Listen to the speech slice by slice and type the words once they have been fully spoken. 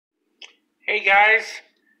Hey guys,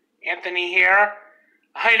 Anthony here.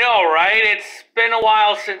 I know, right? It's been a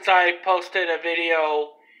while since I posted a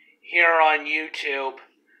video here on YouTube,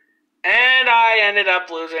 and I ended up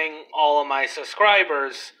losing all of my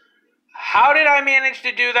subscribers. How did I manage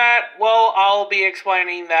to do that? Well, I'll be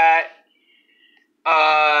explaining that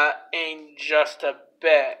in just a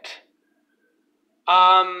bit.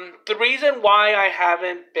 The reason why I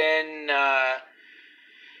haven't been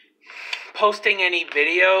posting any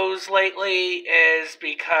videos lately is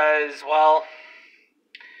because, well,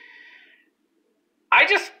 I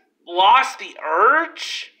just lost the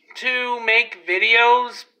urge to make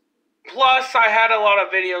videos. Plus, I had a lot of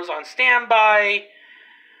videos on standby,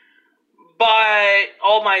 but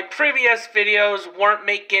all my previous videos weren't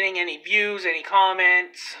getting any views, any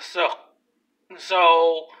comments, so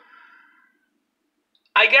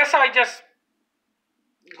I guess I just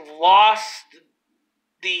lost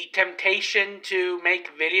the temptation to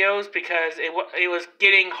make videos because it was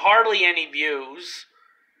getting hardly any views,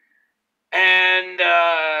 and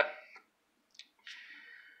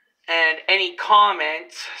any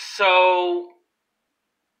comments. So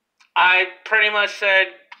I pretty much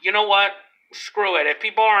said, you know what, screw it. If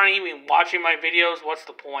people aren't even watching my videos, what's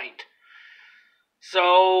the point?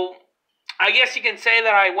 So I guess you can say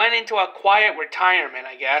that I went into a quiet retirement,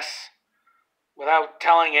 I guess, without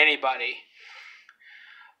telling anybody.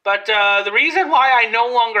 But the reason why I no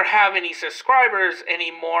longer have any subscribers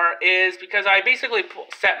anymore is because I basically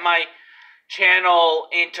set my channel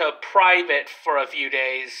into private for a few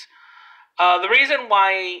days. The reason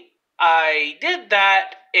why I did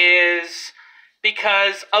that is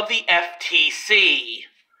because of the FTC.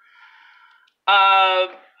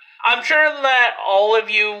 I'm sure that all of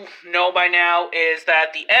you know by now is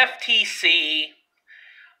that the FTC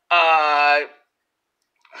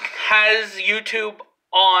has YouTube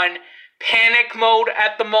on panic mode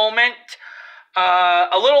at the moment.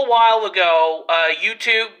 A little while ago,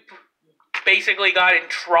 YouTube basically got in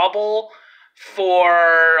trouble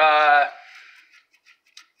for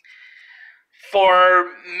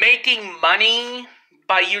making money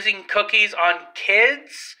by using cookies on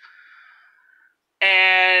kids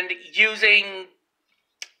and using...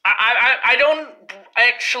 I don't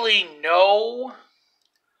actually know.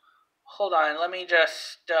 Hold on, let me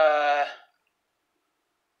just...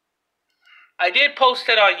 I did post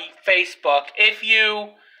it on Facebook. If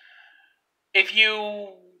you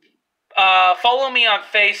follow me on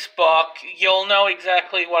Facebook, you'll know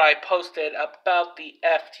exactly what I posted about the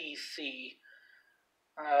FTC.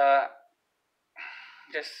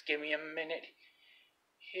 Just give me a minute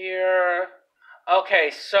here.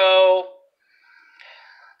 Okay, so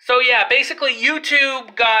yeah, basically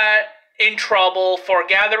YouTube got in trouble for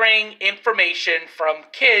gathering information from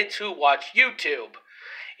kids who watch YouTube.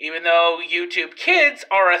 Even though YouTube Kids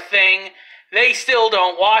are a thing, they still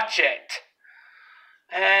don't watch it.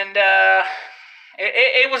 And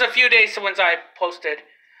it was a few days since I posted.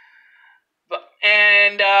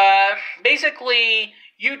 Basically,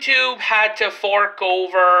 YouTube had to fork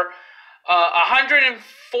over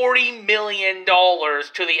 $140 million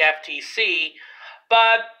to the FTC.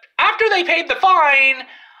 But after they paid the fine,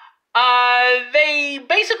 they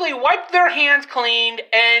basically wiped their hands clean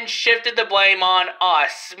and shifted the blame on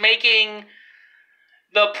us, making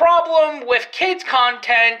the problem with kids'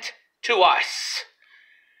 content to us.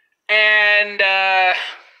 And,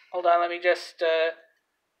 hold on, let me just,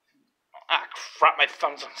 crap, my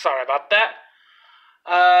thumbs, I'm sorry about that.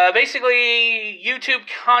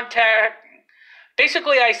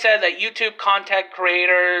 Basically I said that YouTube content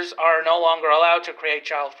creators are no longer allowed to create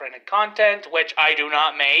child-friendly content, which I do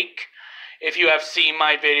not make, if you have seen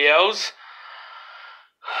my videos.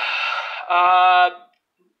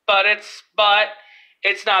 But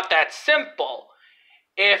it's not that simple.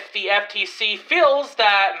 If the FTC feels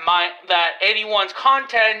that anyone's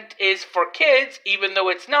content is for kids, even though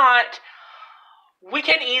it's not, we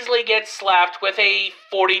can easily get slapped with a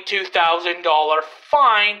 $42,000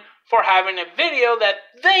 fine for having a video that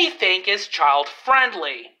they think is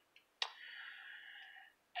child-friendly.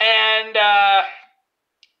 And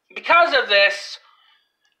because of this,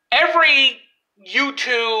 every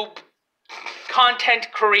YouTube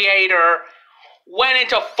content creator went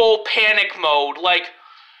into full panic mode.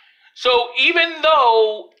 So even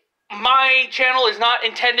though my channel is not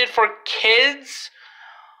intended for kids,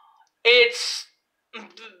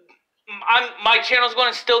 my channel's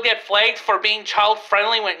going to still get flagged for being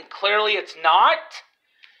child-friendly when clearly it's not.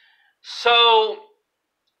 So,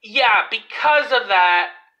 yeah, because of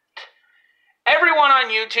that, everyone on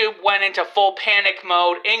YouTube went into full panic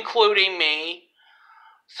mode, including me.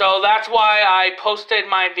 So that's why I posted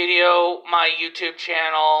my video, my YouTube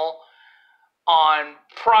channel, on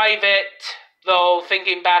private, though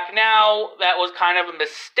thinking back now, that was kind of a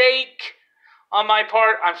mistake on my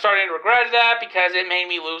part. I'm starting to regret that because it made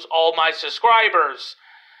me lose all my subscribers.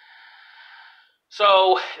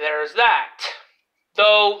 So, there's that.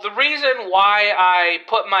 Though, the reason why I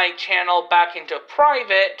put my channel back into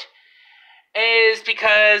private is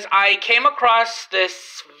because I came across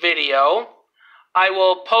this video. I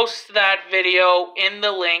will post that video in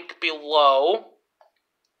the link below.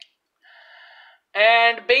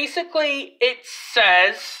 And basically, it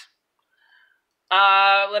says,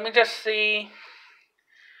 let me just see,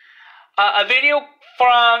 a video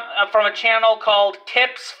from a channel called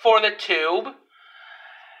Tips for the Tube.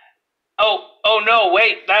 Oh no,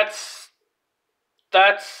 wait, that's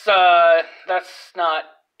not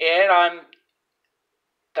it.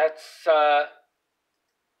 That's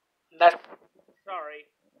sorry.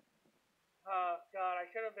 Oh God, I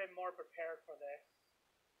should have been more prepared for this.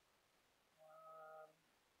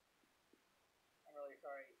 I'm really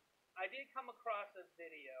sorry. I did come across a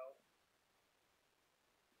video.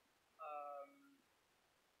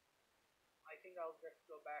 I think I'll just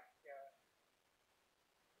go back.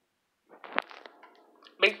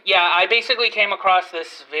 Yeah, I basically came across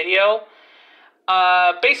this video,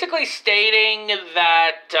 basically stating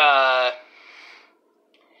that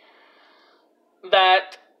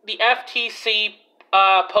that the FTC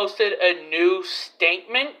posted a new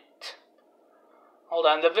statement. Hold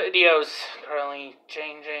on, the video's currently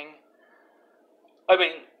changing.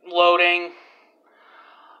 Loading.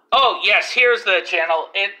 Oh, yes, here's the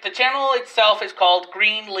channel. The channel itself is called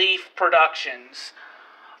Greenleaf Productions.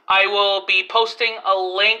 I will be posting a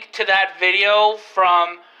link to that video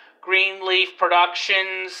from Greenleaf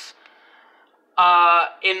Productions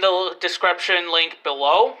in the description link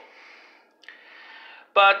below.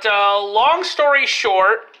 But long story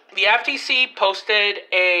short, the FTC posted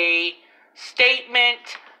a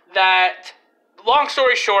statement that, long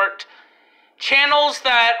story short, channels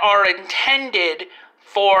that are intended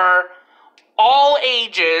for all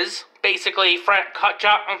ages, basically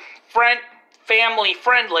family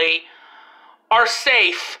friendly, are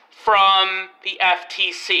safe from the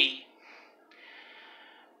FTC.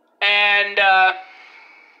 And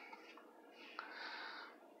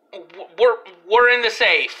we're in the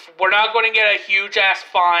safe. We're not going to get a huge ass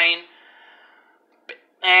fine.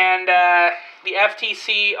 And the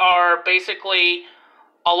FTC are basically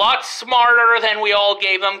a lot smarter than we all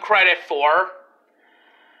gave them credit for.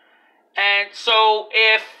 And so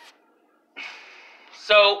if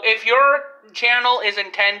your channel is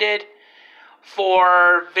intended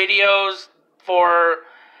for videos for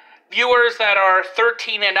viewers that are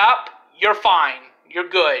 13 and up, you're fine. You're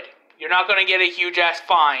good. You're not going to get a huge ass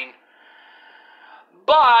fine.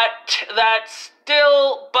 But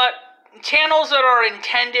channels that are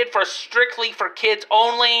intended for strictly for kids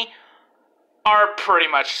only are pretty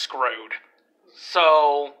much screwed.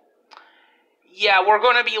 So, yeah, we're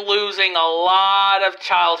going to be losing a lot of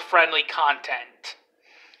child-friendly content.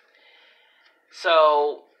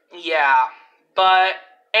 So, yeah. But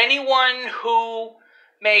anyone who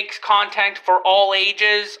makes content for all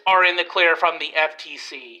ages are in the clear from the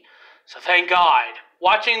FTC. So thank God.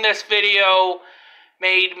 Watching this video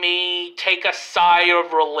made me take a sigh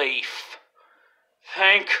of relief.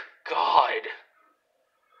 Thank God.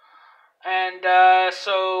 And,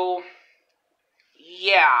 so,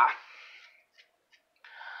 yeah.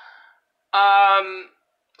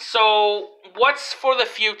 So, what's for the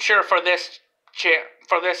future for this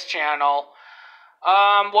channel?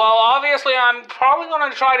 Well, obviously, I'm probably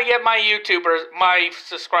going to try to get my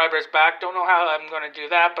subscribers back. Don't know how I'm going to do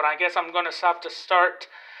that, but I guess I'm going to have to start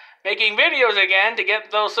making videos again to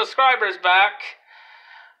get those subscribers back.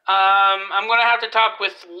 I'm going to have to talk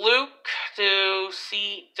with Luke to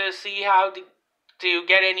see how to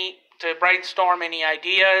brainstorm any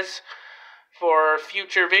ideas for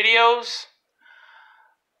future videos.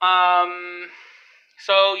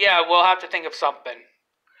 So yeah, we'll have to think of something.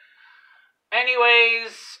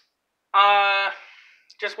 Anyways,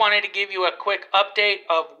 just wanted to give you a quick update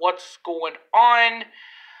of what's going on.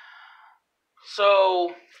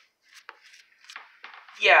 So,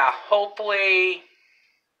 yeah, hopefully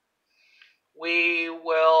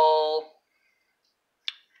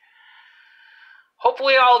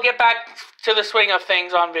I'll get back to the swing of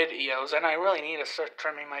things on videos, and I really need to start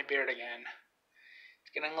trimming my beard again.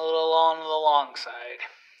 It's getting a little on the long side.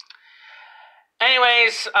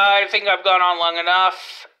 Anyways, I think I've gone on long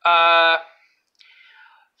enough.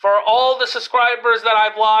 For all the subscribers that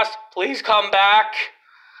I've lost, please come back.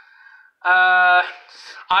 I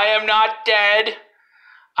am not dead.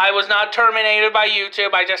 I was not terminated by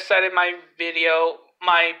YouTube. I just said in my video,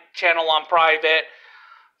 my channel on private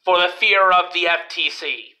for the fear of the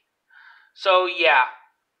FTC. So, yeah.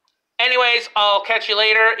 Anyways, I'll catch you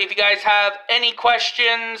later. If you guys have any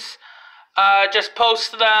questions, just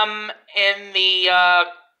post them in the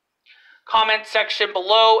comment section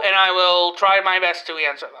below, and I will try my best to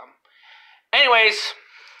answer them. Anyways,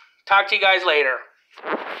 talk to you guys later.